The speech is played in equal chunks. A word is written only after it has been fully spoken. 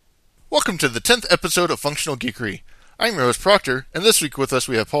Welcome to the 10th episode of Functional Geekery. I'm your host, Proctor, and this week with us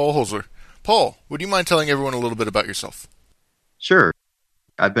we have Paul Holzer. Paul, would you mind telling everyone a little bit about yourself? Sure.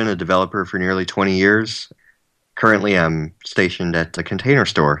 I've been a developer for nearly 20 years. Currently, I'm stationed at a Container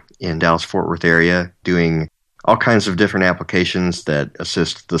Store in Dallas-Fort Worth area, doing all kinds of different applications that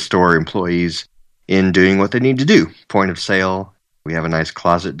assist the store employees in doing what they need to do. Point of sale, we have a nice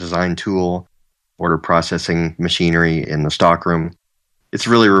closet design tool, order processing machinery in the stockroom. It's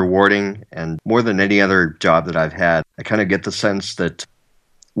really rewarding, and more than any other job that I've had, I kind of get the sense that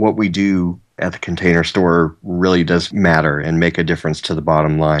what we do at the Container Store really does matter and make a difference to the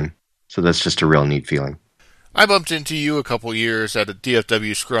bottom line. So that's just a real neat feeling. I bumped into you a couple years at a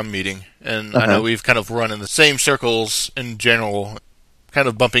DFW Scrum meeting, and I know we've kind of run in the same circles in general, kind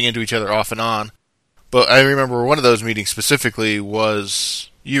of bumping into each other off and on. But I remember one of those meetings specifically was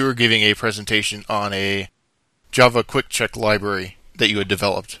you were giving a presentation on a Java Quick Check library that you had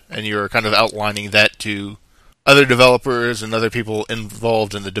developed, and you were kind of outlining that to other developers and other people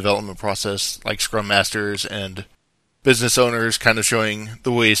involved in the development process, like Scrum Masters and business owners, kind of showing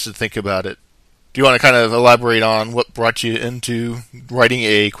the ways to think about it. Do you want to kind of elaborate on what brought you into writing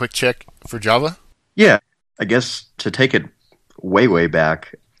a quick check for Java? Yeah, I guess to take it way, way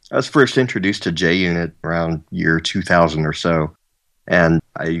back, I was first introduced to JUnit around year 2000 or so, and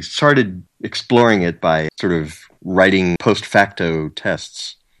I started exploring it by sort of writing post facto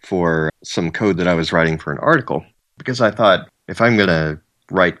tests for some code that I was writing for an article, because I thought if I'm going to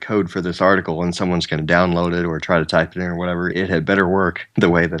write code for this article and someone's going to download it or try to type it in or whatever, it had better work the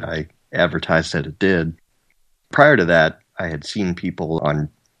way that I advertised that it did. Prior to that, I had seen people on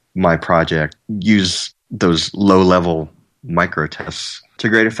my project use those low-level micro tests to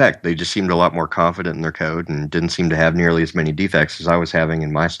great effect. They just seemed a lot more confident in their code and didn't seem to have nearly as many defects as I was having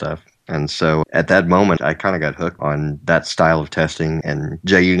in my stuff. And so at that moment, I kind of got hooked on that style of testing and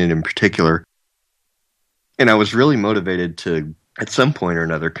JUnit in particular. And I was really motivated to, at some point or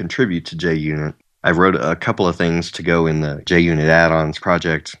another, contribute to JUnit. I wrote a couple of things to go in the JUnit add-ons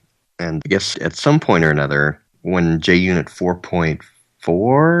project. And I guess at some point or another, when JUnit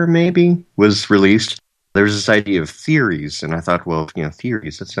 4.4 maybe was released, there was this idea of theories. And I thought, well,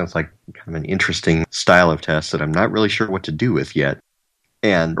 theories, that sounds like kind of an interesting style of test that I'm not really sure what to do with yet.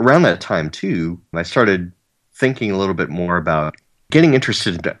 And around that time, too, I started thinking a little bit more about getting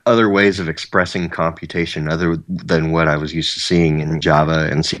interested in other ways of expressing computation other than what I was used to seeing in Java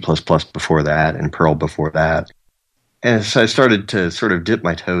and C++ before that and Perl before that. And so I started to sort of dip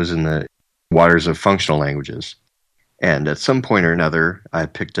my toes in the waters of functional languages. And at some point or another, I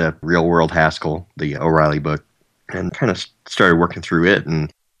picked up Real World Haskell, the O'Reilly book, and kind of started working through it.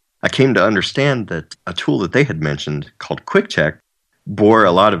 And I came to understand that a tool that they had mentioned called QuickCheck bore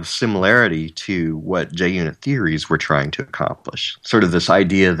a lot of similarity to what JUnit theories were trying to accomplish. Sort of this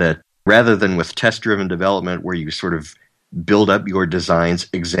idea that rather than with test-driven development where you sort of build up your designs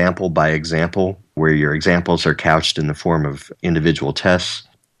example by example, where your examples are couched in the form of individual tests,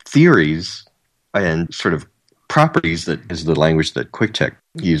 theories and sort of properties, that is the language that QuickCheck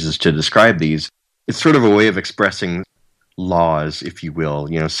uses to describe these, it's sort of a way of expressing laws, if you will,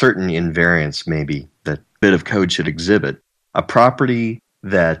 certain invariants maybe that a bit of code should exhibit. A property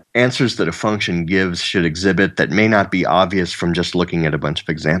that answers that a function gives should exhibit that may not be obvious from just looking at a bunch of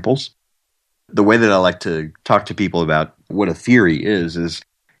examples. The way that I like to talk to people about what a theory is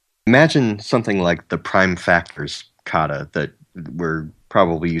imagine something like the prime factors kata that we're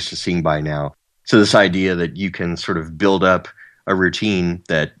probably used to seeing by now. So this idea that you can sort of build up a routine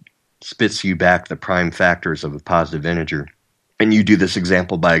that spits you back the prime factors of a positive integer. And you do this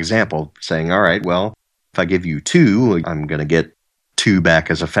example by example, saying, all right, well, if I give you 2, I'm going to get 2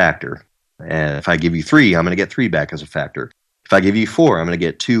 back as a factor. And if I give you 3, I'm going to get 3 back as a factor. If I give you 4, I'm going to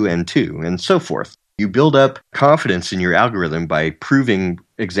get 2 and 2, and so forth. You build up confidence in your algorithm by proving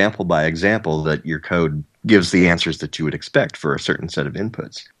example by example that your code gives the answers that you would expect for a certain set of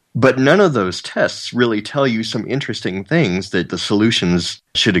inputs. But none of those tests really tell you some interesting things that the solutions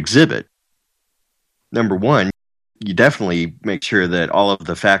should exhibit. Number one, you definitely make sure that all of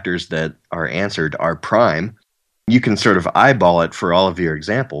the factors that are answered are prime. You can sort of eyeball it for all of your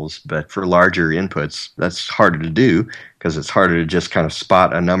examples, but for larger inputs, that's harder to do because it's harder to just kind of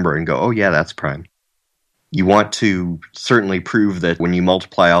spot a number and go, oh yeah, that's prime. You want to certainly prove that when you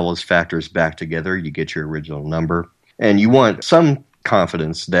multiply all those factors back together, you get your original number. And you want some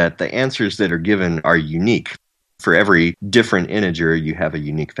confidence that the answers that are given are unique. For every different integer, you have a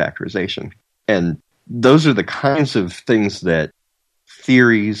unique factorization. And those are the kinds of things that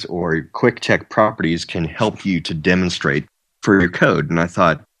theories or quick check properties can help you to demonstrate for your code. And I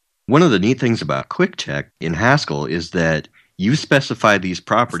thought one of the neat things about quick check in Haskell is that You specify these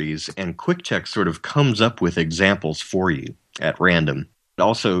properties, and QuickCheck sort of comes up with examples for you at random.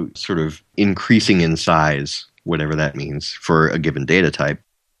 Also sort of increasing in size, whatever that means, for a given data type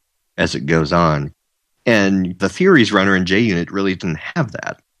as it goes on. And the theories runner in JUnit really didn't have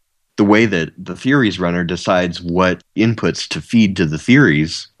that. The way that the theories runner decides what inputs to feed to the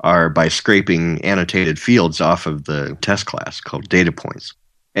theories are by scraping annotated fields off of the test class called data points.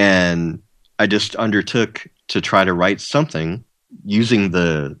 And I just undertook to try to write something using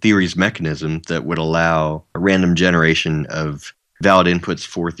the theories mechanism that would allow a random generation of valid inputs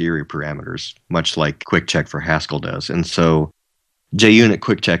for theory parameters, much like QuickCheck for Haskell does. And so JUnit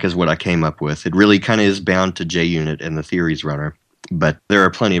QuickCheck is what I came up with. It really kind of is bound to JUnit and the theories runner, but there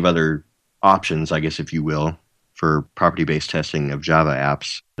are plenty of other options, I guess, if you will, for property-based testing of Java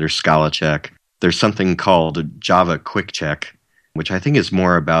apps. There's ScalaCheck. There's something called Java QuickCheck, which I think is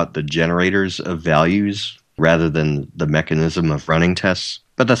more about the generators of values rather than the mechanism of running tests,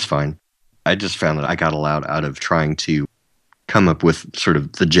 but that's fine. I just found that I got a lot out of trying to come up with sort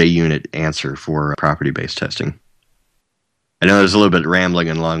of the JUnit answer for property-based testing. I know there's a little bit rambling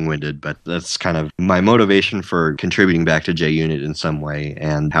and long-winded, but that's kind of my motivation for contributing back to JUnit in some way,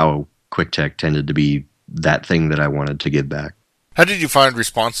 and how QuickCheck tended to be that thing that I wanted to give back. How did you find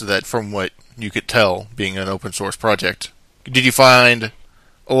response to that from what you could tell, being an open source project? Did you find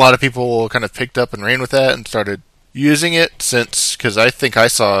a lot of people kind of picked up and ran with that and started using it since, because I think I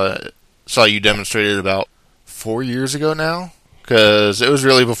saw you demonstrate it about 4 years ago now, because it was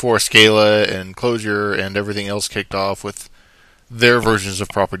really before Scala and Clojure and everything else kicked off with their versions of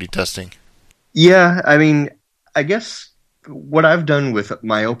property testing. Yeah, I mean, I guess what I've done with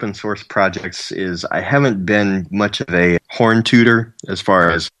my open source projects is I haven't been much of a horn tutor as far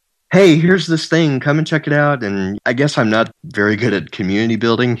as, hey, here's this thing, come and check it out. And I guess I'm not very good at community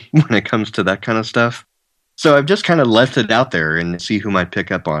building when it comes to that kind of stuff. So I've just kind of left it out there and see who might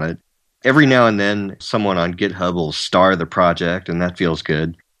pick up on it. Every now and then, someone on GitHub will star the project, and that feels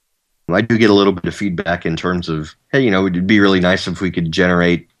good. I do get a little bit of feedback in terms of, hey, it'd be really nice if we could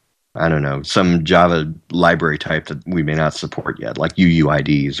generate, I don't know, some Java library type that we may not support yet, like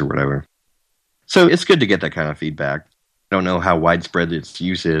UUIDs or whatever. So it's good to get that kind of feedback. I don't know how widespread its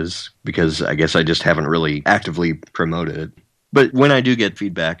use is, because I guess I just haven't really actively promoted it. But when I do get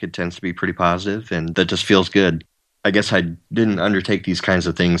feedback, it tends to be pretty positive, and that just feels good. I guess I didn't undertake these kinds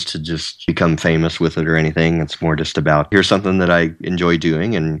of things to just become famous with it or anything. It's more just about, here's something that I enjoy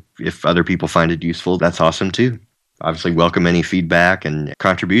doing, and if other people find it useful, that's awesome too. Obviously, welcome any feedback and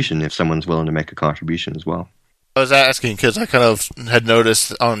contribution if someone's willing to make a contribution as well. I was asking because I kind of had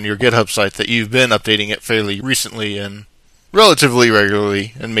noticed on your GitHub site that you've been updating it fairly recently and relatively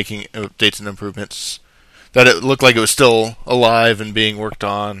regularly and making updates and improvements, that it looked like it was still alive and being worked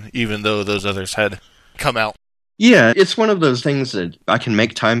on, even though those others had come out. Yeah, it's one of those things that I can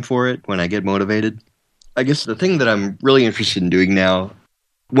make time for it when I get motivated. I guess the thing that I'm really interested in doing now,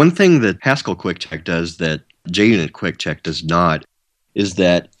 one thing that Haskell QuickCheck does that JUnit QuickCheck does not, is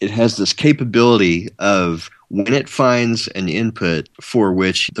that it has this capability of when it finds an input for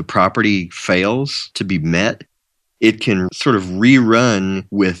which the property fails to be met, it can sort of rerun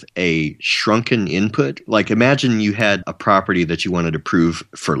with a shrunken input. Like imagine you had a property that you wanted to prove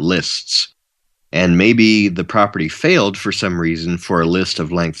for lists, and maybe the property failed for some reason for a list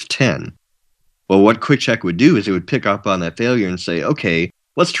of length 10. Well, what QuickCheck would do is it would pick up on that failure and say, okay,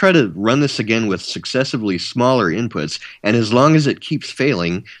 let's try to run this again with successively smaller inputs, and as long as it keeps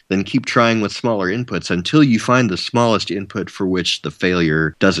failing, then keep trying with smaller inputs until you find the smallest input for which the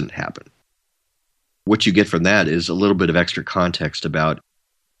failure doesn't happen. What you get from that is a little bit of extra context about,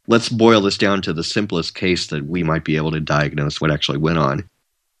 let's boil this down to the simplest case that we might be able to diagnose what actually went on.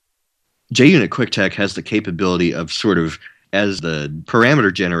 JUnit QuickCheck has the capability of sort of, as the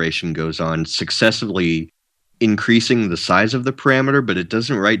parameter generation goes on, successively increasing the size of the parameter, but it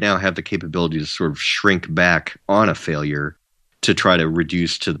doesn't right now have the capability to sort of shrink back on a failure to try to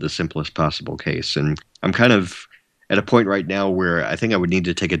reduce to the simplest possible case. And I'm kind of at a point right now where I think I would need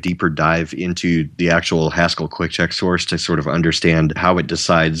to take a deeper dive into the actual Haskell QuickCheck source to sort of understand how it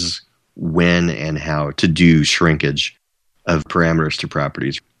decides when and how to do shrinkage of parameters to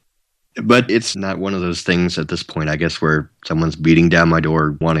properties. But it's not one of those things at this point, I guess, where someone's beating down my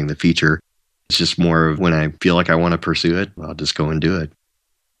door wanting the feature. It's just more of when I feel like I want to pursue it, I'll just go and do it.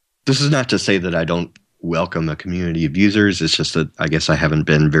 This is not to say that I don't welcome a community of users. It's just that I guess I haven't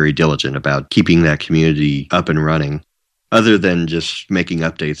been very diligent about keeping that community up and running, other than just making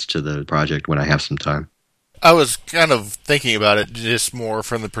updates to the project when I have some time. I was kind of thinking about it just more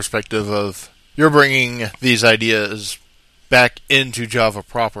from the perspective of you're bringing these ideas back into Java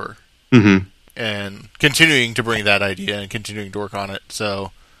proper. Mm-hmm. and continuing to bring that idea and continuing to work on it.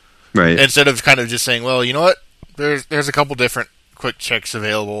 So right. Instead of kind of just saying, well, you know what, there's a couple different quick checks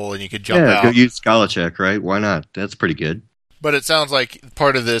available and you could jump out. Go use ScalaCheck, right? Why not? That's pretty good. But it sounds like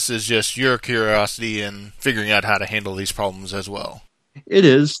part of this is just your curiosity and figuring out how to handle these problems as well. It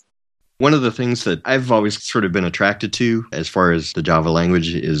is. One of the things that I've always sort of been attracted to as far as the Java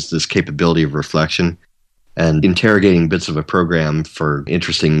language is this capability of reflection and interrogating bits of a program for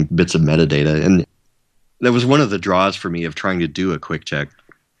interesting bits of metadata. And that was one of the draws for me of trying to do a quick check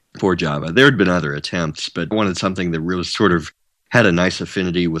for Java. There had been other attempts, but I wanted something that really sort of had a nice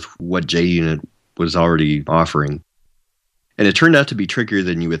affinity with what JUnit was already offering. And it turned out to be trickier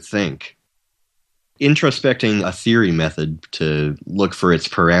than you would think. Introspecting a theory method to look for its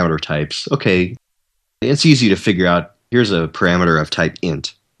parameter types, okay, it's easy to figure out, here's a parameter of type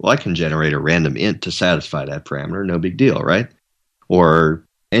int. Well, I can generate a random int to satisfy that parameter, no big deal, right? Or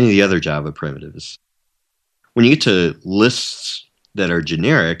any of the other Java primitives. When you get to lists that are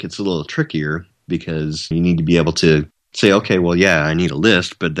generic, it's a little trickier because you need to be able to say, okay, well, yeah, I need a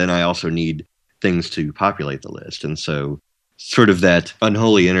list, but then I also need things to populate the list. And so sort of that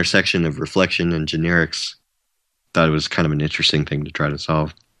unholy intersection of reflection and generics, thought it was kind of an interesting thing to try to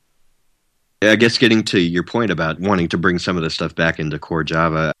solve. I guess getting to your point about wanting to bring some of this stuff back into core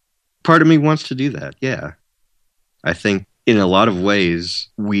Java, part of me wants to do that, yeah. I think in a lot of ways,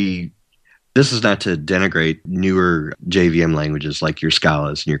 this is not to denigrate newer JVM languages like your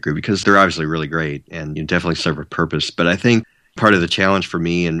Scalas and your Groovy, because they're obviously really great and you definitely serve a purpose. But I think part of the challenge for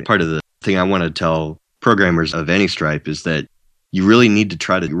me and part of the thing I want to tell programmers of any stripe is that you really need to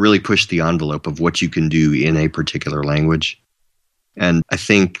try to really push the envelope of what you can do in a particular language. And I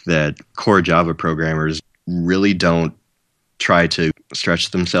think that core Java programmers really don't try to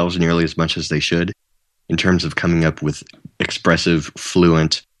stretch themselves nearly as much as they should in terms of coming up with expressive,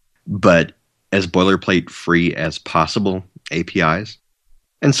 fluent, but as boilerplate free as possible APIs.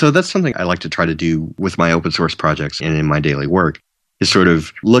 And so that's something I like to try to do with my open source projects and in my daily work, is sort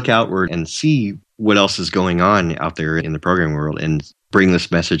of look outward and see what else is going on out there in the programming world and bring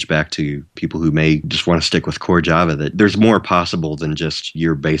this message back to people who may just want to stick with core Java, that there's more possible than just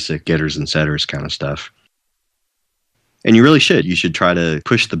your basic getters and setters kind of stuff. And you really should. You should try to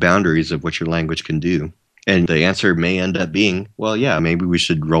push the boundaries of what your language can do. And the answer may end up being, well, yeah, maybe we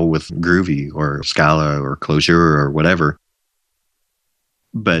should roll with Groovy or Scala or Clojure or whatever.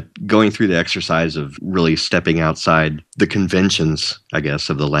 But going through the exercise of really stepping outside the conventions, I guess,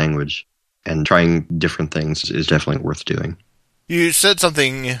 of the language and trying different things is definitely worth doing. You said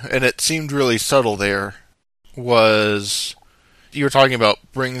something, and it seemed really subtle there, was you were talking about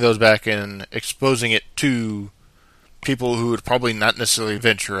bringing those back and exposing it to people who would probably not necessarily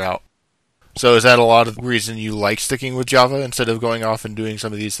venture out. So is that a lot of the reason you like sticking with Java instead of going off and doing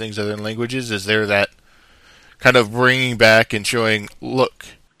some of these things other languages? Is there that kind of bringing back and showing, look,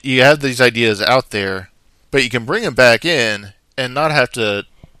 you have these ideas out there, but you can bring them back in and not have to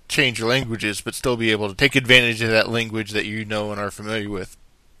change your languages, but still be able to take advantage of that language that you know and are familiar with,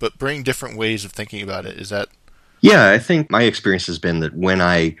 but bring different ways of thinking about it. Is that? Yeah, I think my experience has been that when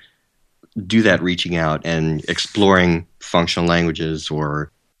I do that reaching out and exploring functional languages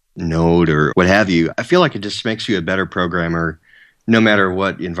or Node or what have you, I feel like it just makes you a better programmer no matter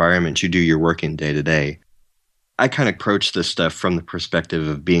what environment you do your work in day to day. I kind of approach this stuff from the perspective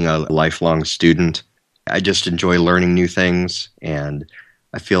of being a lifelong student. I just enjoy learning new things, and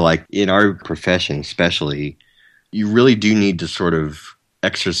I feel like in our profession especially, you really do need to sort of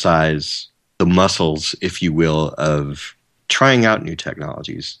exercise the muscles, if you will, of trying out new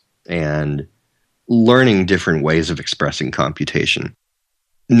technologies and learning different ways of expressing computation.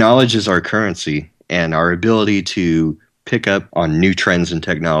 Knowledge is our currency, and our ability to pick up on new trends and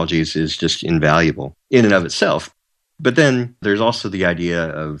technologies is just invaluable in and of itself. But then there's also the idea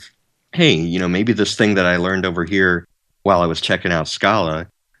of, hey, maybe this thing that I learned over here while I was checking out Scala,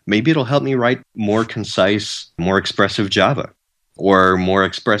 maybe it'll help me write more concise, more expressive Java, or more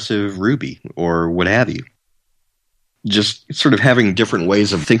expressive Ruby, or what have you. Just sort of having different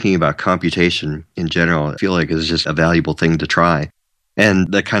ways of thinking about computation in general, I feel like is just a valuable thing to try.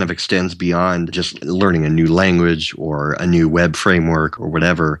 And that kind of extends beyond just learning a new language or a new web framework or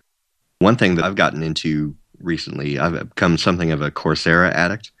whatever. One thing that I've gotten into recently, I've become something of a Coursera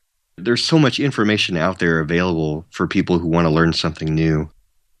addict. There's so much information out there available for people who want to learn something new.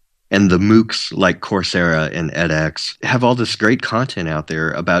 And the MOOCs like Coursera and edX have all this great content out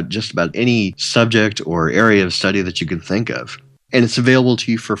there about just about any subject or area of study that you can think of. And it's available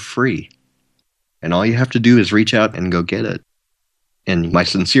to you for free. And all you have to do is reach out and go get it. And my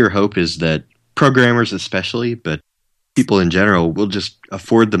sincere hope is that programmers especially, but people in general will just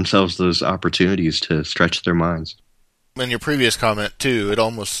afford themselves those opportunities to stretch their minds. In your previous comment, too, it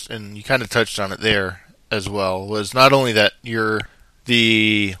almost, and you kind of touched on it there as well, was not only that you're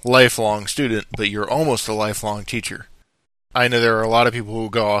the lifelong student, but you're almost a lifelong teacher. I know there are a lot of people who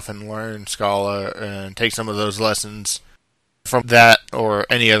go off and learn Scala and take some of those lessons from that or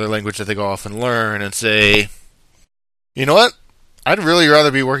any other language that they go off and learn and say, you know what? I'd really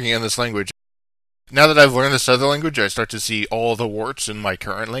rather be working in this language. Now that I've learned this other language, I start to see all the warts in my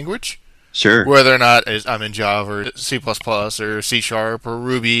current language. Sure. Whether or not I'm in Java or C++ or C# or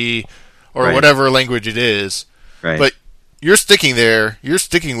Ruby or Right. whatever language it is. Right. But you're sticking there, you're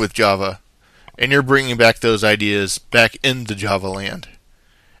sticking with Java, and you're bringing back those ideas back into Java land.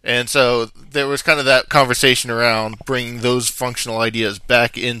 And so there was kind of that conversation around bringing those functional ideas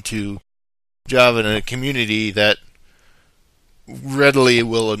back into Java in a community that readily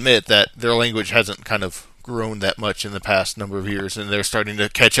will admit that their language hasn't kind of grown that much in the past number of years, and they're starting to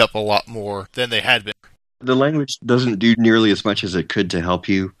catch up a lot more than they had been. The language doesn't do nearly as much as it could to help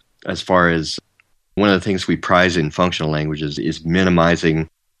you. As far as one of the things we prize in functional languages is minimizing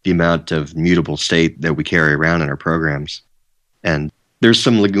the amount of mutable state that we carry around in our programs. And there's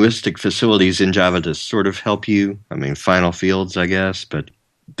some linguistic facilities in Java to sort of help you. I mean, final fields, I guess, but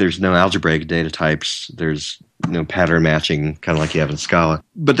there's no algebraic data types. There's no pattern matching, kind of like you have in Scala.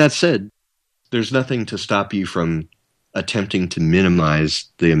 But that said, there's nothing to stop you from attempting to minimize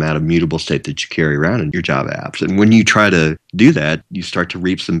the amount of mutable state that you carry around in your Java apps. And when you try to do that, you start to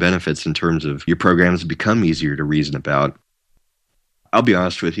reap some benefits in terms of your programs become easier to reason about. I'll be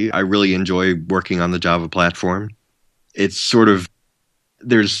honest with you, I really enjoy working on the Java platform. It's sort of,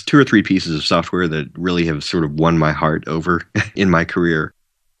 there's 2 or 3 pieces of software that really have sort of won my heart over in my career.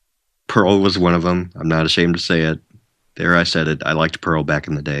 Perl was one of them. I'm not ashamed to say it. There, I said it. I liked Perl back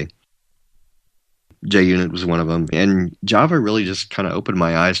in the day. JUnit was one of them. And Java really just kind of opened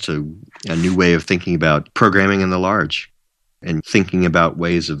my eyes to a new way of thinking about programming in the large and thinking about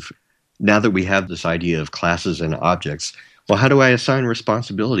ways of, now that we have this idea of classes and objects, well, how do I assign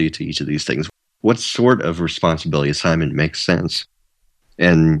responsibility to each of these things? What sort of responsibility assignment makes sense?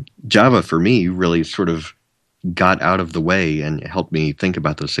 And Java, for me, really sort of got out of the way and helped me think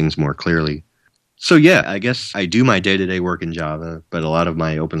about those things more clearly. So yeah, I guess I do my day-to-day work in Java, but a lot of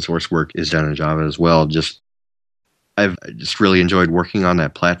my open source work is done in Java as well. I've just really enjoyed working on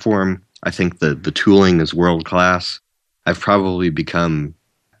that platform. I think the tooling is world-class. I've probably become,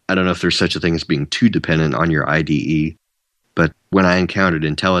 I don't know if there's such a thing as being too dependent on your IDE, but when I encountered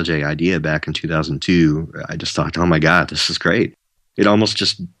IntelliJ IDEA back in 2002, I just thought, oh my God, this is great. It almost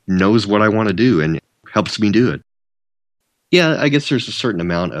just knows what I want to do and helps me do it. Yeah, I guess there's a certain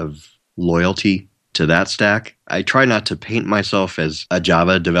amount of loyalty to that stack. I try not to paint myself as a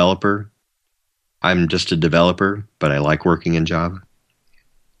Java developer. I'm just a developer, but I like working in Java.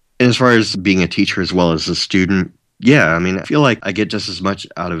 And as far as being a teacher as well as a student, yeah, I mean, I feel like I get just as much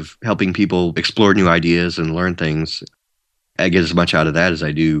out of helping people explore new ideas and learn things. I get as much out of that as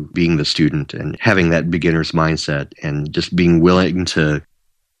I do being the student and having that beginner's mindset and just being willing to...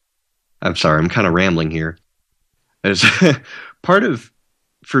 I'm sorry, I'm kind of rambling here. As part of,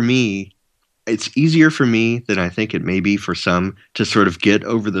 for me, it's easier for me than I think it may be for some to sort of get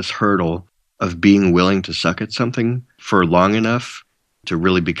over this hurdle of being willing to suck at something for long enough to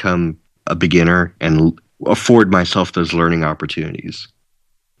really become a beginner and afford myself those learning opportunities.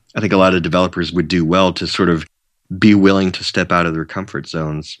 I think a lot of developers would do well to sort of be willing to step out of their comfort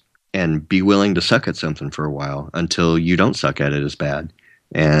zones and be willing to suck at something for a while until you don't suck at it as bad.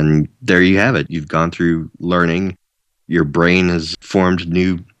 And there you have it. You've gone through learning. Your brain has formed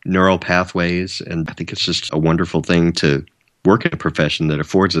new neural pathways, and I think it's just a wonderful thing to work in a profession that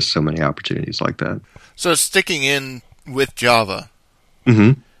affords us so many opportunities like that. So sticking in with Java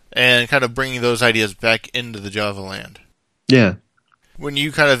Mm-hmm. and kind of bringing those ideas back into the Java land. Yeah. When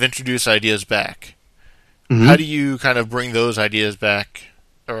you kind of introduce ideas back, Mm-hmm. how do you kind of bring those ideas back,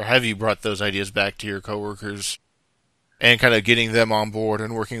 or have you brought those ideas back to your coworkers and kind of getting them on board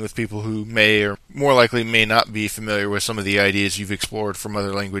and working with people who may or more likely may not be familiar with some of the ideas you've explored from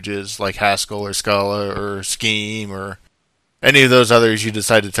other languages like Haskell or Scala or Scheme or any of those others you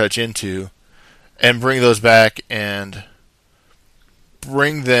decide to touch into, and bring those back and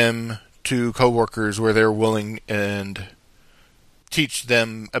bring them to coworkers where they're willing and teach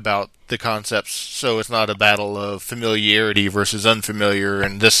them about the concepts so it's not a battle of familiarity versus unfamiliar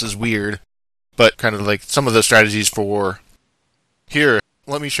and this is weird, but kind of like some of the strategies for, here,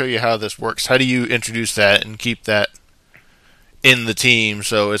 let me show you how this works. How do you introduce that and keep that in the team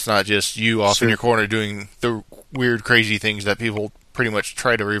so it's not just you off in your corner doing the weird, crazy things that people pretty much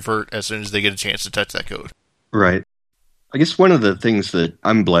try to revert as soon as they get a chance to touch that code? Right. I guess one of the things that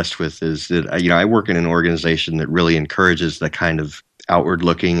I'm blessed with is that, I work in an organization that really encourages that kind of outward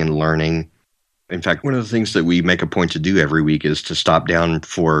looking and learning. In fact, one of the things that we make a point to do every week is to stop down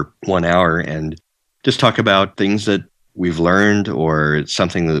for 1 hour and just talk about things that we've learned or it's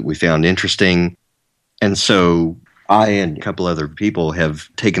something that we found interesting. And so I and a couple other people have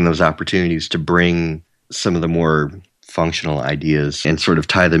taken those opportunities to bring some of the more functional ideas and sort of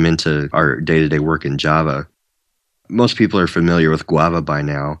tie them into our day-to-day work in Java. Most people are familiar with Guava by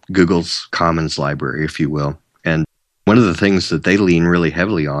now, Google's Commons library, if you will. And one of the things that they lean really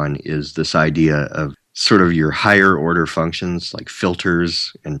heavily on is this idea of sort of your higher order functions like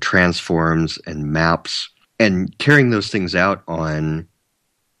filters and transforms and maps, and carrying those things out on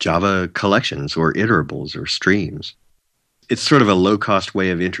Java collections or iterables or streams. It's sort of a low-cost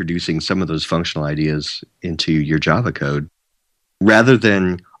way of introducing some of those functional ideas into your Java code, rather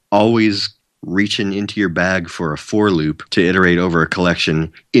than always reaching into your bag for a for loop to iterate over a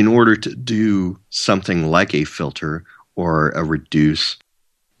collection in order to do something like a filter or a reduce.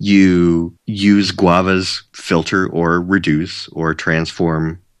 You use Guava's filter or reduce or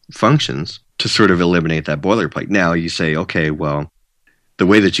transform functions to sort of eliminate that boilerplate. Now you say, okay, well, the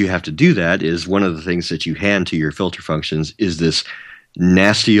way that you have to do that is one of the things that you hand to your filter functions is this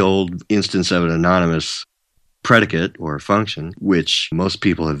nasty old instance of an anonymous predicate or function, which most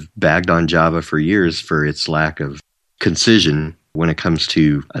people have bagged on Java for years for its lack of concision when it comes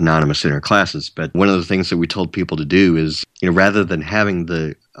to anonymous inner classes. But one of the things that we told people to do is, rather than having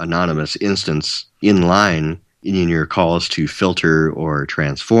the anonymous instance in line in your calls to filter or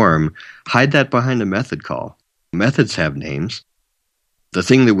transform, hide that behind a method call. Methods have names. The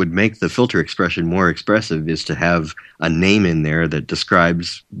thing that would make the filter expression more expressive is to have a name in there that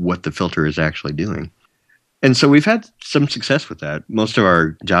describes what the filter is actually doing. And so we've had some success with that. Most of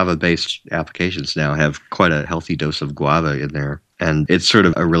our Java-based applications now have quite a healthy dose of Guava in there. And it's sort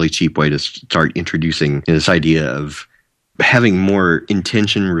of a really cheap way to start introducing this idea of having more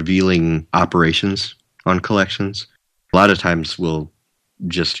intention-revealing operations on collections. A lot of times we'll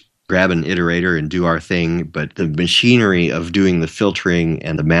just grab an iterator and do our thing, but the machinery of doing the filtering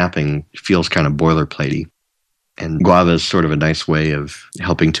and the mapping feels kind of boilerplatey. And Guava is sort of a nice way of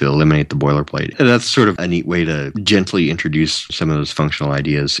helping to eliminate the boilerplate. And that's sort of a neat way to gently introduce some of those functional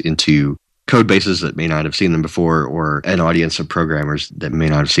ideas into code bases that may not have seen them before, or an audience of programmers that may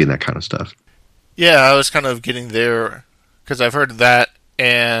not have seen that kind of stuff. Yeah, I was kind of getting there because I've heard that,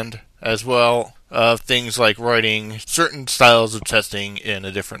 and as well things like writing certain styles of testing in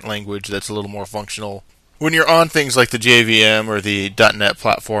a different language that's a little more functional. When you're on things like the JVM or the .NET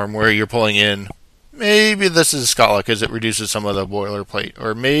platform where you're pulling in, maybe this is Scala because it reduces some of the boilerplate,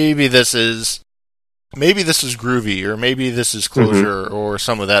 or maybe this is Groovy, or maybe this is Clojure, or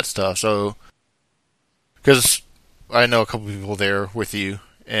some of that stuff. So, because I know a couple people there with you,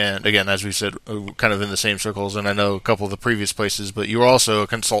 and again, as we said, kind of in the same circles, and I know a couple of the previous places, but you were also a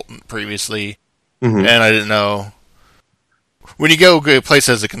consultant previously, and I didn't know. When you go to a place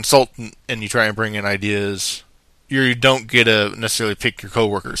as a consultant and you try and bring in ideas, you don't get to necessarily pick your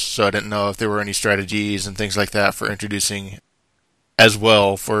coworkers, so I didn't know if there were any strategies and things like that for introducing as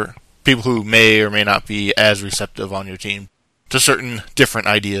well for people who may or may not be as receptive on your team to certain different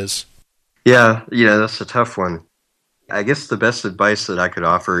ideas. Yeah, that's a tough one. I guess the best advice that I could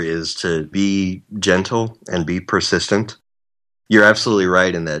offer is to be gentle and be persistent. You're absolutely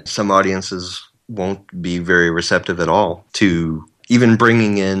right in that some audiences won't be very receptive at all to even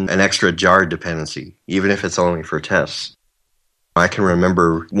bringing in an extra jar dependency, even if it's only for tests. I can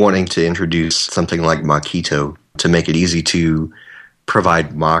remember wanting to introduce something like Mockito to make it easy to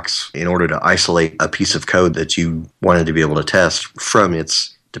provide mocks in order to isolate a piece of code that you wanted to be able to test from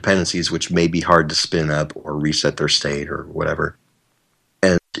its dependencies, which may be hard to spin up or reset their state or whatever.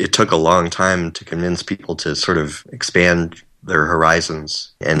 And it took a long time to convince people to sort of expand their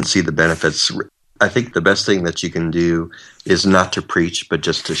horizons and see the benefits. I think the best thing that you can do is not to preach, but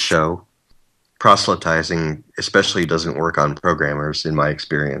just to show. Proselytizing especially doesn't work on programmers, in my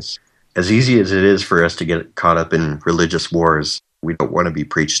experience. As easy as it is for us to get caught up in religious wars, we don't want to be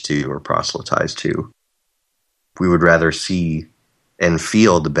preached to or proselytized to. We would rather see and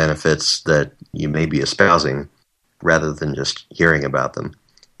feel the benefits that you may be espousing rather than just hearing about them.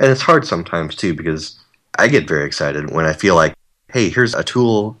 And it's hard sometimes, too, because I get very excited when I feel like, hey, here's a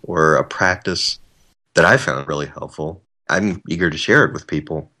tool or a practice that I found really helpful. I'm eager to share it with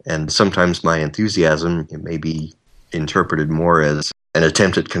people. And sometimes my enthusiasm may be interpreted more as an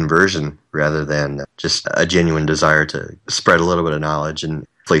attempt at conversion rather than just a genuine desire to spread a little bit of knowledge and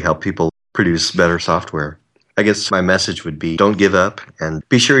hopefully help people produce better software. I guess my message would be don't give up and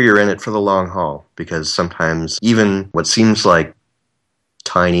be sure you're in it for the long haul, because sometimes even what seems like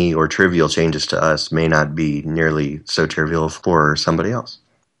tiny or trivial changes to us may not be nearly so trivial for somebody else.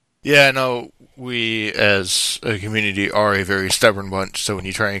 Yeah, no, we as a community are a very stubborn bunch, so when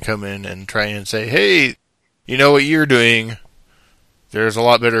you try and come in and try and say, hey, you know what you're doing, there's a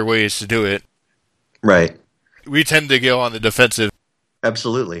lot better ways to do it. Right. We tend to go on the defensive.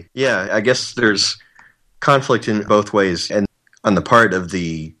 Absolutely. Yeah, I guess there's conflict in both ways. And on the part of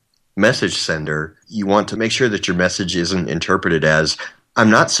the message sender, you want to make sure that your message isn't interpreted as, I'm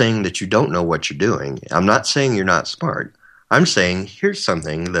not saying that you don't know what you're doing. I'm not saying you're not smart. I'm saying here's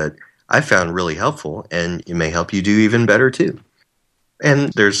something that I found really helpful, and it may help you do even better too.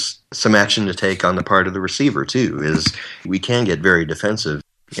 And there's some action to take on the part of the receiver too, is we can get very defensive.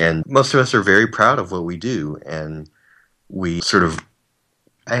 And most of us are very proud of what we do. And we sort of,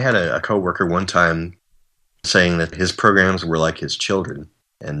 I had a coworker one time saying that his programs were like his children,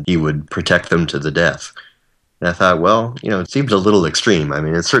 and he would protect them to the death. And I thought, well, it seems a little extreme. I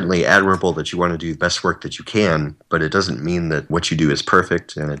mean, it's certainly admirable that you want to do the best work that you can, but it doesn't mean that what you do is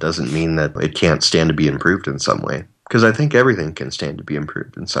perfect, and it doesn't mean that it can't stand to be improved in some way. Because I think everything can stand to be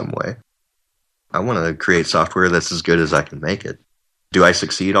improved in some way. I want to create software that's as good as I can make it. Do I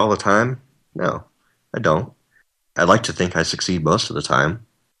succeed all the time? No, I don't. I'd like to think I succeed most of the time.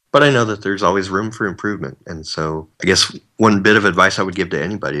 But I know that there's always room for improvement. And so I guess one bit of advice I would give to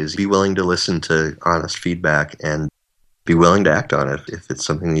anybody is be willing to listen to honest feedback and be willing to act on it if it's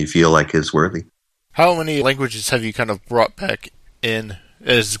something you feel like is worthy. How many languages have you kind of brought back in?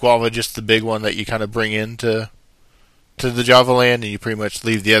 Is Guava just the big one that you kind of bring into the Java land, and you pretty much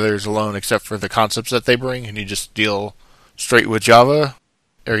leave the others alone except for the concepts that they bring, and you just deal straight with Java?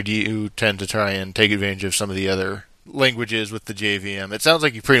 Or do you tend to try and take advantage of some of the other languages with the JVM? It sounds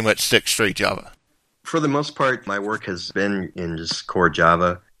like you pretty much stick straight Java. For the most part, my work has been in just core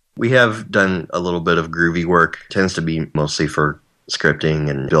Java. We have done a little bit of Groovy work. It tends to be mostly for scripting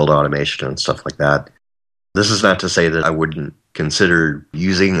and build automation and stuff like that. This is not to say that I wouldn't consider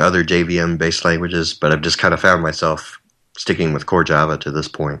using other JVM-based languages, but I've just kind of found myself sticking with core Java to this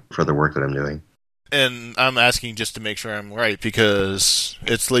point for the work that I'm doing. And I'm asking just to make sure I'm right, because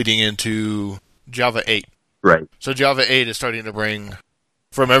it's leading into Java 8. Right. So Java 8 is starting to bring,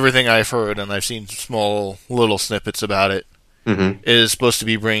 from everything I've heard, and I've seen small little snippets about it, is supposed to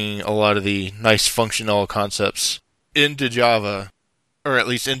be bringing a lot of the nice functional concepts into Java, or at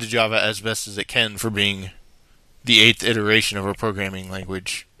least into Java as best as it can for being the 8th iteration of a programming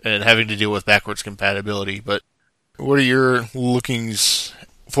language, and having to deal with backwards compatibility. But what are your lookings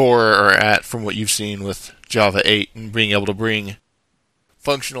for or at from what you've seen with Java 8 and being able to bring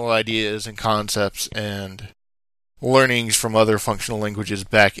functional ideas and concepts and learnings from other functional languages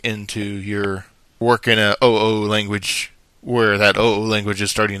back into your work in a OO language, where that OO language is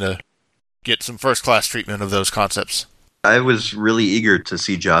starting to get some first-class treatment of those concepts? I was really eager to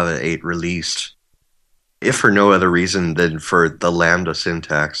see Java 8 released, if for no other reason than for the Lambda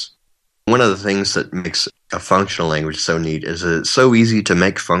syntax. One of the things that makes a functional language so neat is that it's so easy to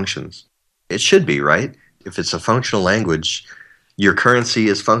make functions. It should be, right? If it's a functional language, your currency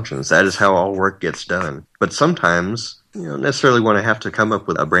is functions. That is how all work gets done. But sometimes you don't necessarily want to have to come up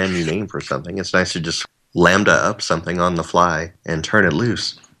with a brand new name for something. It's nice to just lambda up something on the fly and turn it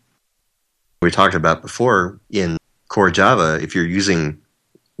loose. We talked about before in core Java, if you're using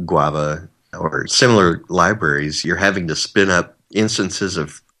Guava or similar libraries, you're having to spin up instances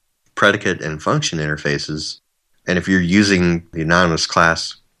of predicate and function interfaces. And if you're using the anonymous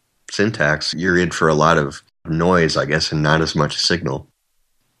class syntax, you're in for a lot of noise, I guess, and not as much signal.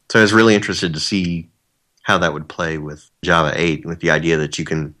 So I was really interested to see how that would play with Java 8, with the idea that you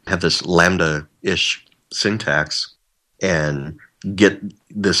can have this lambda-ish syntax and get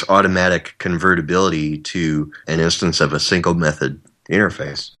this automatic convertibility to an instance of a single method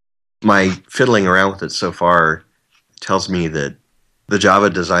interface. My fiddling around with it so far tells me that the Java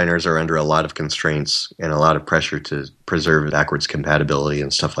designers are under a lot of constraints and a lot of pressure to preserve backwards compatibility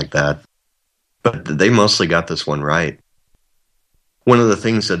and stuff like that. But they mostly got this one right. One of the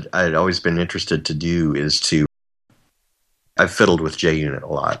things that I'd always been interested to do is I've fiddled with JUnit a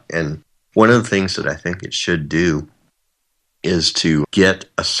lot, and one of the things that I think it should do is to get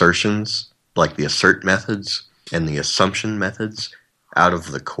assertions, like the assert methods and the assumption methods, out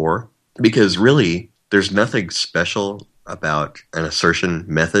of the core. Because really, there's nothing special about an assertion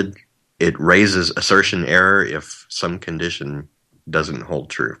method. It raises assertion error if some condition doesn't hold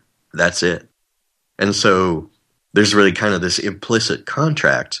true. That's it. And so there's really kind of this implicit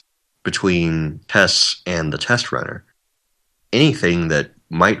contract between tests and the test runner. Anything that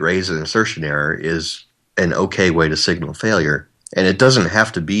might raise an assertion error is an okay way to signal failure. And it doesn't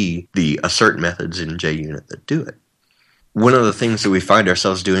have to be the assert methods in JUnit that do it. One of the things that we find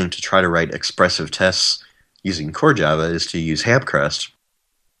ourselves doing to try to write expressive tests using core Java is to use Hamcrest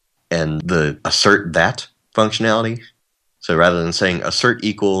and the assert that functionality. So rather than saying assert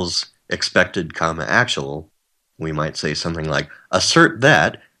equals expected, actual, we might say something like assert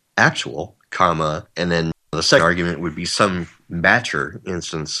that actual, and then the second argument would be some matcher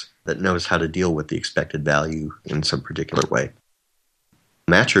instance that knows how to deal with the expected value in some particular way.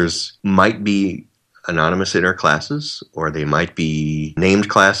 Matchers might be anonymous inner classes, or they might be named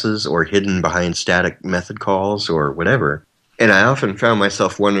classes, or hidden behind static method calls, or whatever. And I often found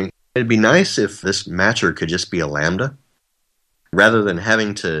myself wondering, it'd be nice if this matcher could just be a lambda. Rather than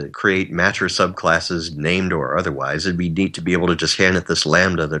having to create matcher subclasses, named or otherwise, it'd be neat to be able to just hand it this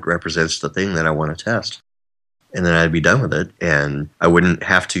lambda that represents the thing that I want to test. And then I'd be done with it, and I wouldn't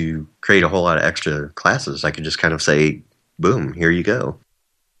have to create a whole lot of extra classes. I could just kind of say, boom, here you go.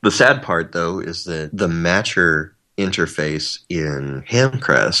 The sad part, though, is that the matcher interface in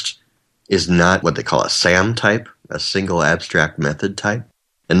Hamcrest is not what they call a SAM type, a single abstract method type.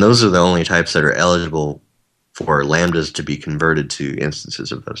 And those are the only types that are eligible for lambdas to be converted to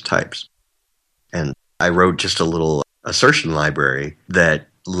instances of those types. And I wrote just a little assertion library that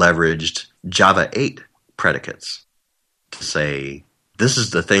leveraged Java 8 predicates to say, this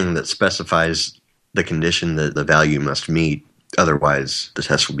is the thing that specifies the condition that the value must meet. Otherwise, the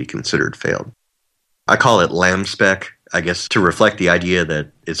test will be considered failed. I call it LambSpec, I guess, to reflect the idea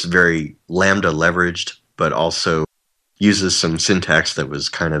that it's very lambda leveraged, but also uses some syntax that was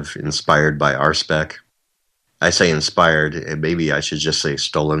kind of inspired by RSpec. I say inspired, and maybe I should just say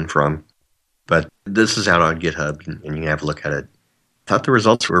stolen from. But this is out on GitHub, and you can have a look at it. I thought the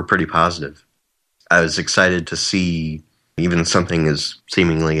results were pretty positive. I was excited to see even something as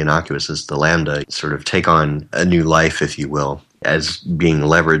seemingly innocuous as the lambda sort of take on a new life, if you will, as being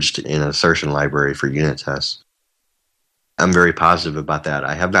leveraged in an assertion library for unit tests. I'm very positive about that.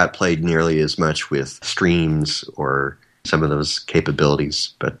 I have not played nearly as much with streams or some of those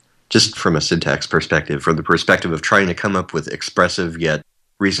capabilities, but just from a syntax perspective, from the perspective of trying to come up with expressive yet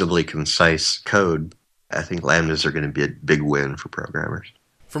reasonably concise code, I think lambdas are going to be a big win for programmers.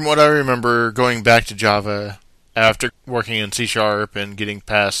 From what I remember, going back to Java after working in C# and getting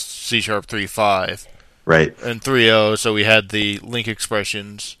past C# 3.5, right, and 3.0, so we had the link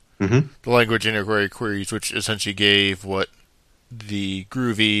expressions, the language integrated queries, which essentially gave what the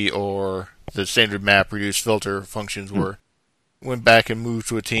Groovy or the standard map reduce filter functions were. Went back and moved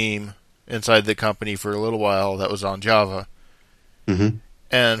to a team inside the company for a little while that was on Java.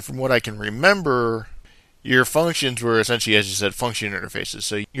 And from what I can remember, your functions were essentially, as you said, function interfaces.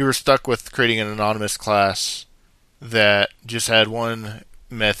 So you were stuck with creating an anonymous class that just had one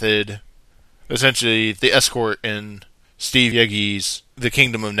method, essentially the escort in Steve Yegi's The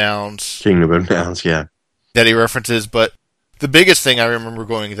Kingdom of Nouns. Kingdom of Nouns, yeah. That he references, but the biggest thing I remember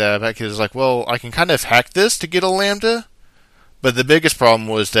going that back is like, well, I can kind of hack this to get a lambda, but the biggest problem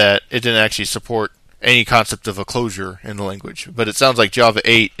was that it didn't actually support any concept of a closure in the language. But it sounds like Java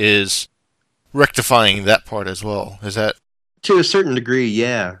 8 is rectifying that part as well. Is that? To a certain degree,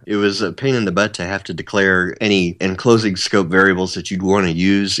 yeah. It was a pain in the butt to have to declare any enclosing scope variables that you'd want to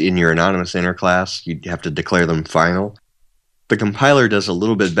use in your anonymous inner class. You'd have to declare them final. The compiler does a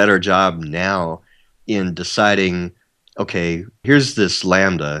little bit better job now in deciding, okay, here's this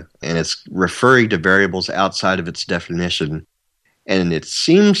lambda, and it's referring to variables outside of its definition. And it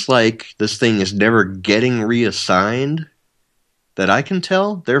seems like this thing is never getting reassigned that I can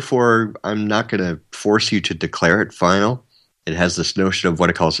tell. Therefore, I'm not going to force you to declare it final. It has this notion of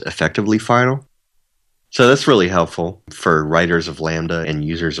what it calls effectively final. So that's really helpful for writers of Lambda and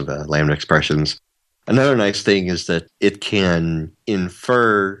users of Lambda expressions. Another nice thing is that it can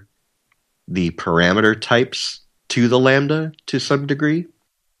infer the parameter types to the Lambda to some degree.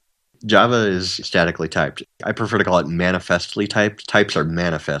 Java is statically typed. I prefer to call it manifestly typed. Types are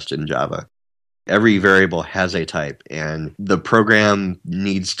manifest in Java. Every variable has a type, and the program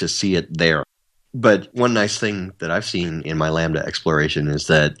needs to see it there. But one nice thing that I've seen in my Lambda exploration is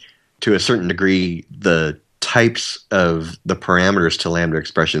that, to a certain degree, the types of the parameters to Lambda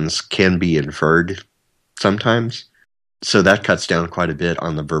expressions can be inferred sometimes. So that cuts down quite a bit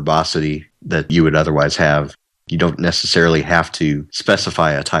on the verbosity that you would otherwise have. You don't necessarily have to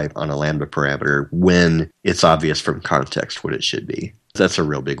specify a type on a Lambda parameter when it's obvious from context what it should be. That's a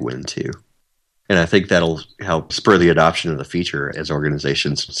real big win, too. And I think that'll help spur the adoption of the feature as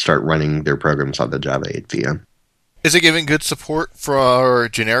organizations start running their programs on the Java 8 VM. Is it giving good support for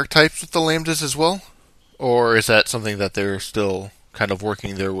generic types with the Lambdas as well? Or is that something that they're still kind of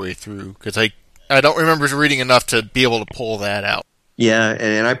working their way through? Because I I don't remember reading enough to be able to pull that out. Yeah,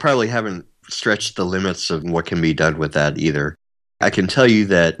 and I probably haven't stretched the limits of what can be done with that either. I can tell you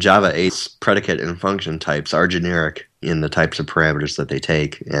that Java 8's predicate and function types are generic in the types of parameters that they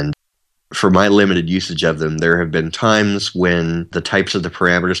take, and for my limited usage of them, there have been times when the types of the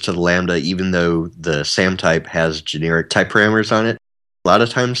parameters to the Lambda, even though the SAM type has generic type parameters on it, a lot of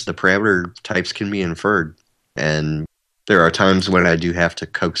times the parameter types can be inferred, and there are times when I do have to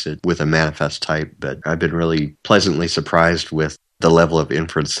coax it with a manifest type, but I've been really pleasantly surprised with the level of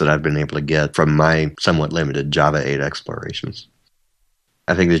inference that I've been able to get from my somewhat limited Java 8 explorations.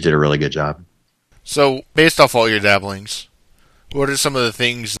 I think they did a really good job. So, based off all your dabblings, what are some of the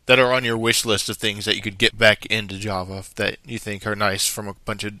things that are on your wish list of things that you could get back into Java that you think are nice from a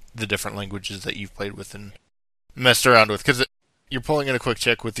bunch of the different languages that you've played with and messed around with? Because you're pulling in a quick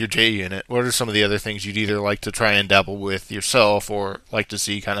check with your JUnit. What are some of the other things you'd either like to try and dabble with yourself or like to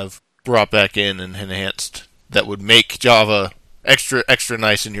see kind of brought back in and enhanced that would make Java extra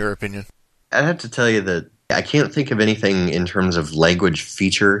nice in your opinion? I'd have to tell you that I can't think of anything in terms of language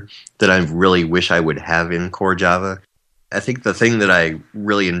feature that I really wish I would have in core Java. I think the thing that I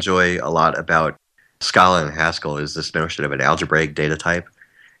really enjoy a lot about Scala and Haskell is this notion of an algebraic data type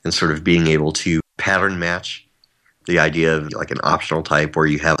and sort of being able to pattern match the idea of like an optional type where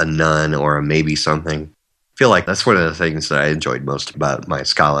you have a none or a maybe something. I feel like that's one of the things that I enjoyed most about my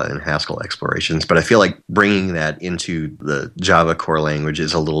Scala and Haskell explorations, but I feel like bringing that into the Java core language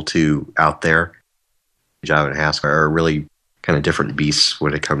is a little too out there. Java and Haskell are really kind of different beasts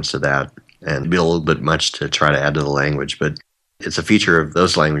when it comes to that, and it'd be a little bit much to try to add to the language, but it's a feature of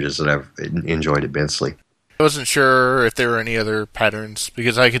those languages that I've enjoyed immensely. I wasn't sure if there were any other patterns,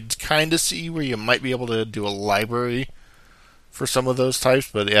 because I could kind of see where you might be able to do a library for some of those types,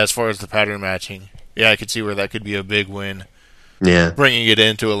 but as far as the pattern matching, yeah, I could see where that could be a big win. Yeah. Bringing it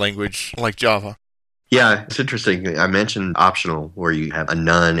into a language like Java. Yeah, it's interesting. I mentioned optional, where you have a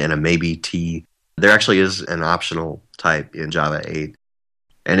none and a maybe T. There actually is an optional type in Java 8,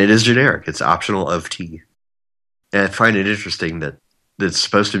 and it is generic. It's optional of T. And I find it interesting that it's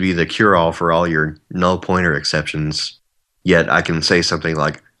supposed to be the cure-all for all your null pointer exceptions, yet I can say something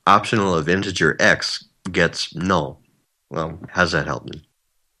like optional of integer x gets null. Well, how's that help me?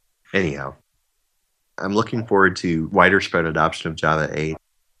 Anyhow, I'm looking forward to wider spread adoption of Java 8,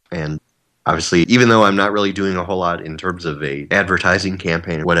 and obviously, even though I'm not really doing a whole lot in terms of a advertising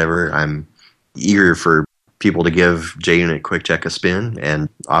campaign or whatever, I'm eager for people to give JUnit QuickCheck a spin and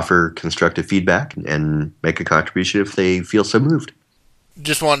offer constructive feedback and make a contribution if they feel so moved.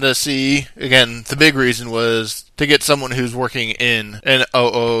 Just wanted to see, again, the big reason was to get someone who's working in an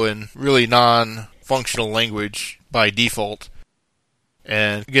OO and really non-functional language by default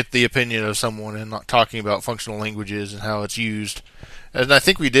and get the opinion of someone and not talking about functional languages and how it's used. And I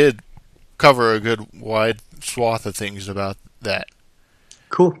think we did cover a good wide swath of things about that.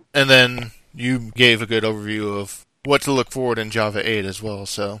 Cool. And then you gave a good overview of what to look forward in Java 8 as well.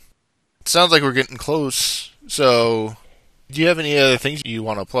 So it sounds like we're getting close. So do you have any other things you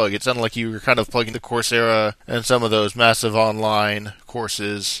want to plug? It sounded like you were kind of plugging the Coursera and some of those massive online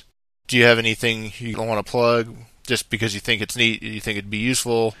courses. Do you have anything you don't want to plug just because you think it's neat, you think it'd be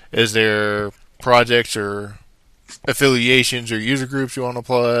useful? Is there projects or affiliations or user groups you want to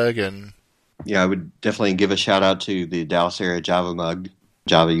plug? And yeah, I would definitely give a shout out to the Dallas area Java Mug,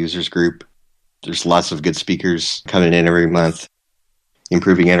 Java users group. There's lots of good speakers coming in every month.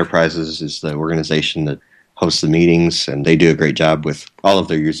 Improving Enterprises is the organization that hosts the meetings, and they do a great job with all of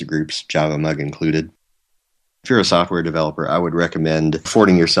their user groups, Java Mug included. If you're a software developer, I would recommend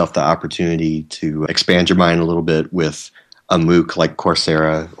affording yourself the opportunity to expand your mind a little bit with a MOOC like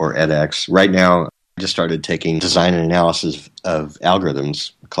Coursera or edX. Right now, I just started taking design and analysis of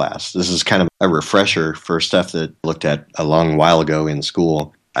algorithms class. This is kind of a refresher for stuff that I looked at a long while ago in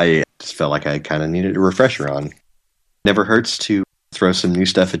school. I just felt like I kind of needed a refresher on. Never hurts to throw some new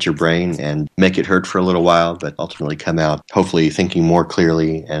stuff at your brain and make it hurt for a little while, but ultimately come out hopefully thinking more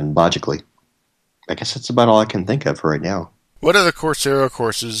clearly and logically. I guess that's about all I can think of for right now. What other Coursera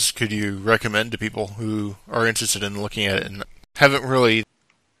courses could you recommend to people who are interested in looking at it and haven't really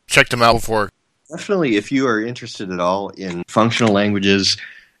checked them out before? Definitely, if you are interested at all in functional languages,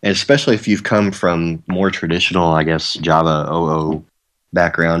 and especially if you've come from more traditional, I guess, Java OO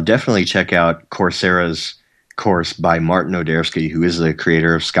background, definitely check out Coursera's course by Martin Odersky, who is the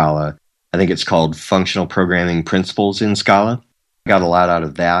creator of Scala. I think it's called Functional Programming Principles in Scala. Got a lot out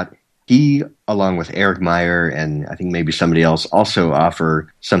of that. He, along with Eric Meyer and I think maybe somebody else, also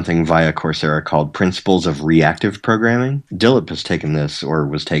offer something via Coursera called Principles of Reactive Programming. Dilip has taken this, or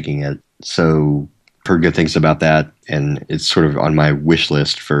was taking it, so I've heard good things about that, and it's sort of on my wish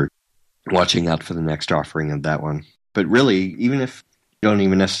list for watching out for the next offering of that one. But really, even if you don't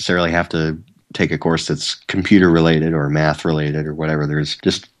even necessarily have to take a course that's computer related or math related or whatever, there's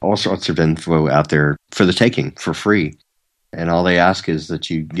just all sorts of info out there for the taking for free. And all they ask is that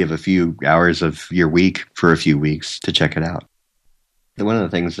you give a few hours of your week for a few weeks to check it out. And one of the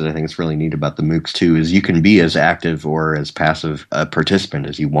things that I think is really neat about the MOOCs too is you can be as active or as passive a participant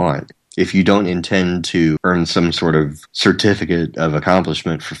as you want. If you don't intend to earn some sort of certificate of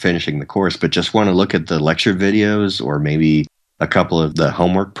accomplishment for finishing the course, but just want to look at the lecture videos or maybe a couple of the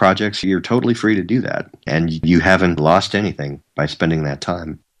homework projects, you're totally free to do that. And you haven't lost anything by spending that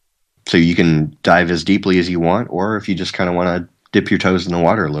time. So you can dive as deeply as you want, or if you just kind of want to dip your toes in the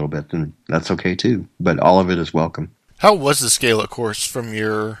water a little bit, then that's okay too. But all of it is welcome. How was the Scala course from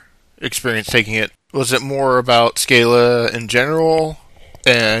your experience taking it? Was it more about Scala in general,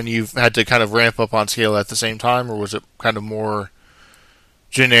 and you've had to kind of ramp up on Scala at the same time, or was it kind of more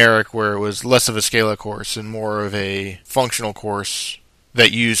generic where it was less of a Scala course and more of a functional course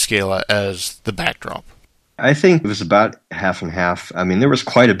that used Scala as the backdrop? I think it was about half and half. I mean, there was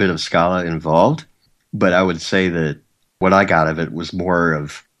quite a bit of Scala involved, but I would say that what I got of it was more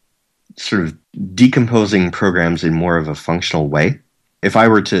of sort of decomposing programs in more of a functional way. If I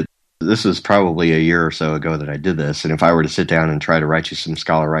were to, this was probably a year or so ago that I did this, and if I were to sit down and try to write you some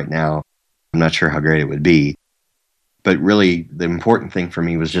Scala right now, I'm not sure how great it would be. But really, the important thing for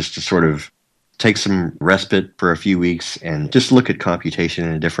me was just to sort of take some respite for a few weeks and just look at computation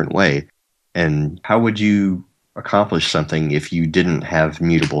in a different way. And how would you accomplish something if you didn't have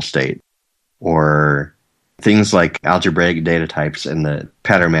mutable state? Or things like algebraic data types and the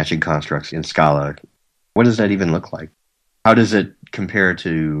pattern matching constructs in Scala. What does that even look like? How does it compare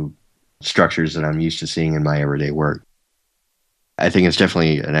to structures that I'm used to seeing in my everyday work? I think it's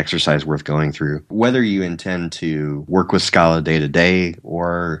definitely an exercise worth going through. Whether you intend to work with Scala day to day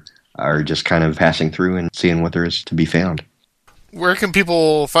or are just kind of passing through and seeing what there is to be found. Where can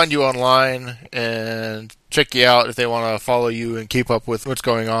people find you online and check you out if they want to follow you and keep up with what's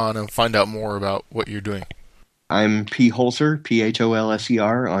going on and find out more about what you're doing? I'm P. Holser,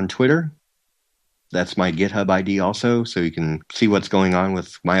 P-H-O-L-S-E-R, on Twitter. That's my GitHub ID also, so you can see what's going on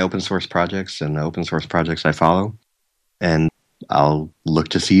with my open source projects and the open source projects I follow. And I'll look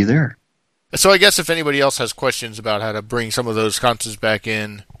to see you there. So I guess if anybody else has questions about how to bring some of those concepts back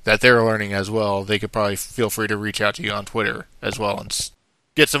in that they're learning as well, they could probably feel free to reach out to you on Twitter as well and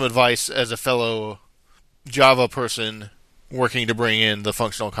get some advice as a fellow Java person working to bring in the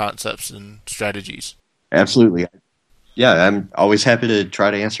functional concepts and strategies. Absolutely. Yeah, I'm always happy to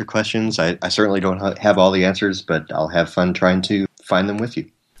try to answer questions. I certainly don't have all the answers, but I'll have fun trying to find them with you.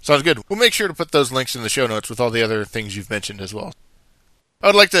 Sounds good. We'll make sure to put those links in the show notes with all the other things you've mentioned as well. I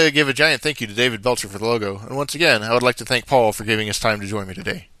would like to give a giant thank you to David Belcher for the logo, and once again, I would like to thank Paul for giving us time to join me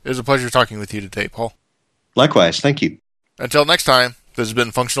today. It was a pleasure talking with you today, Paul. Likewise, thank you. Until next time, this has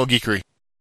been Functional Geekery.